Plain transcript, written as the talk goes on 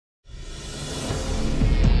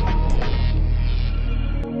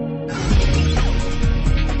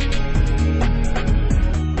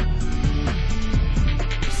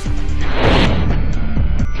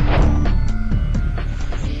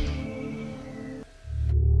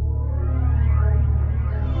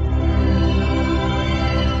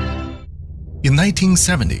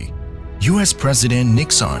1970, U.S. President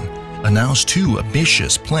Nixon announced two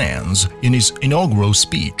ambitious plans in his inaugural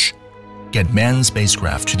speech: get manned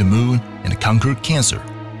spacecraft to the moon and conquer cancer.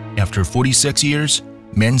 After 46 years,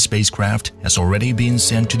 manned spacecraft has already been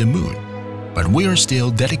sent to the moon, but we are still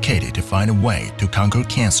dedicated to find a way to conquer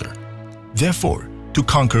cancer. Therefore, to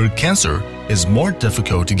conquer cancer is more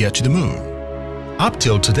difficult to get to the moon. Up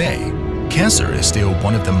till today, cancer is still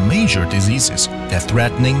one of the major diseases that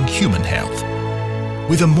threatening human health.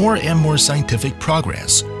 With the more and more scientific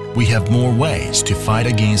progress, we have more ways to fight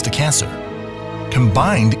against the cancer.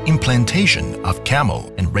 Combined implantation of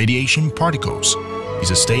chemo and radiation particles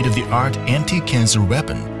is a state-of-the-art anti-cancer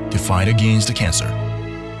weapon to fight against the cancer.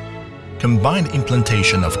 Combined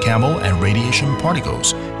implantation of chemo and radiation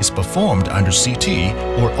particles is performed under CT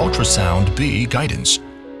or ultrasound B guidance,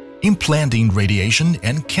 implanting radiation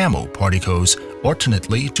and chemo particles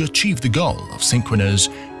alternately to achieve the goal of synchronous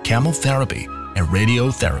chemotherapy and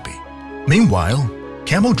radiotherapy. Meanwhile,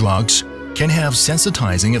 chemo drugs can have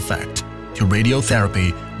sensitizing effect to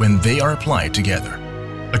radiotherapy when they are applied together,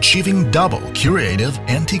 achieving double curative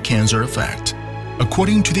anti-cancer effect.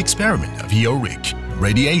 According to the experiment of EORIC,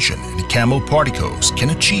 radiation and chemo particles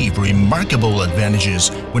can achieve remarkable advantages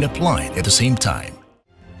when applied at the same time.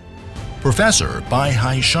 Professor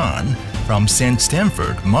Bai-Hai Shan from St.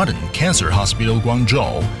 Stanford Modern Cancer Hospital,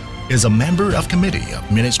 Guangzhou, is a member of Committee of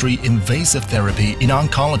Ministry Invasive Therapy in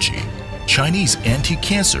Oncology, Chinese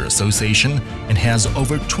Anti-Cancer Association, and has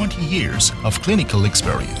over 20 years of clinical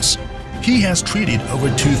experience. He has treated over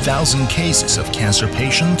 2,000 cases of cancer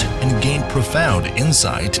patients and gained profound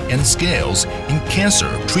insight and skills in cancer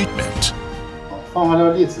treatment. 放化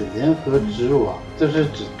疗粒子联合植入这是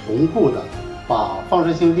指同步的把放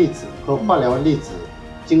射性粒子和化疗粒子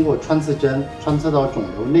经过穿刺针穿刺到肿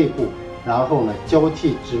瘤内部，然后呢交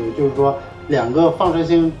替植入，就是说两个放射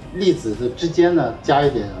性粒子的之间呢加一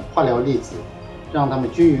点化疗粒子，让它们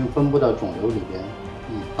均匀分布到肿瘤里边，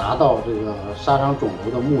以达到这个杀伤肿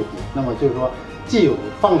瘤的目的。那么就是说，既有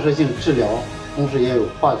放射性治疗，同时也有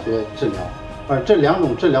化学治疗，而这两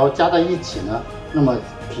种治疗加在一起呢，那么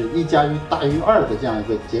是1+1大于2的这样一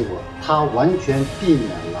个结果，它完全避免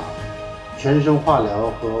了全身化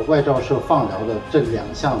疗和外照射放疗的这2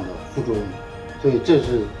项的副作用，所以这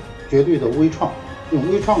是绝对的微创，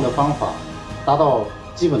用微创的方法达到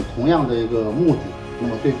基本同样的一个目的，那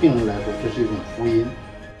么对病人来说，这是一种福音。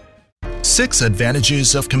6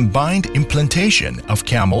 advantages of combined implantation of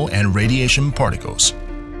chemo and radiation particles.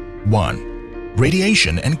 1.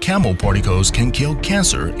 Radiation and chemo particles can kill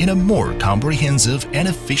cancer in a more comprehensive and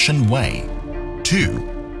efficient way. 2.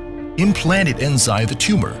 Implanted inside the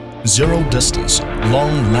tumor, zero distance,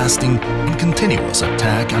 long-lasting, and continuous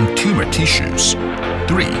attack on tumor tissues.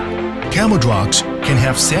 3. Chemo drugs can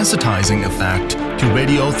have sensitizing effect to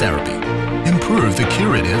radiotherapy, improve the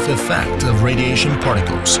curative effect of radiation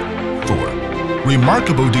particles. 4.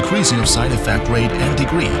 Remarkable decreasing of side effect rate and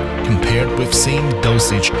degree compared with same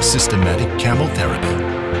dosage systematic chemotherapy.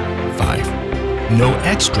 5. No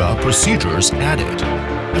extra procedures added.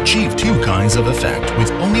 Achieve 2 kinds of effect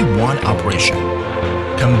with only 1 operation.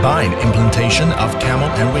 Combined implantation of chemo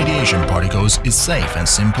and radiation particles is safe and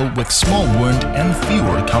simple with small wound and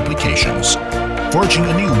fewer complications, forging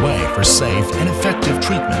a new way for safe and effective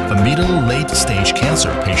treatment for middle-late-stage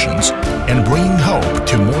cancer patients and bringing hope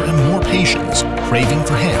to more and more patients craving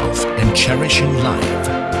for health and cherishing life.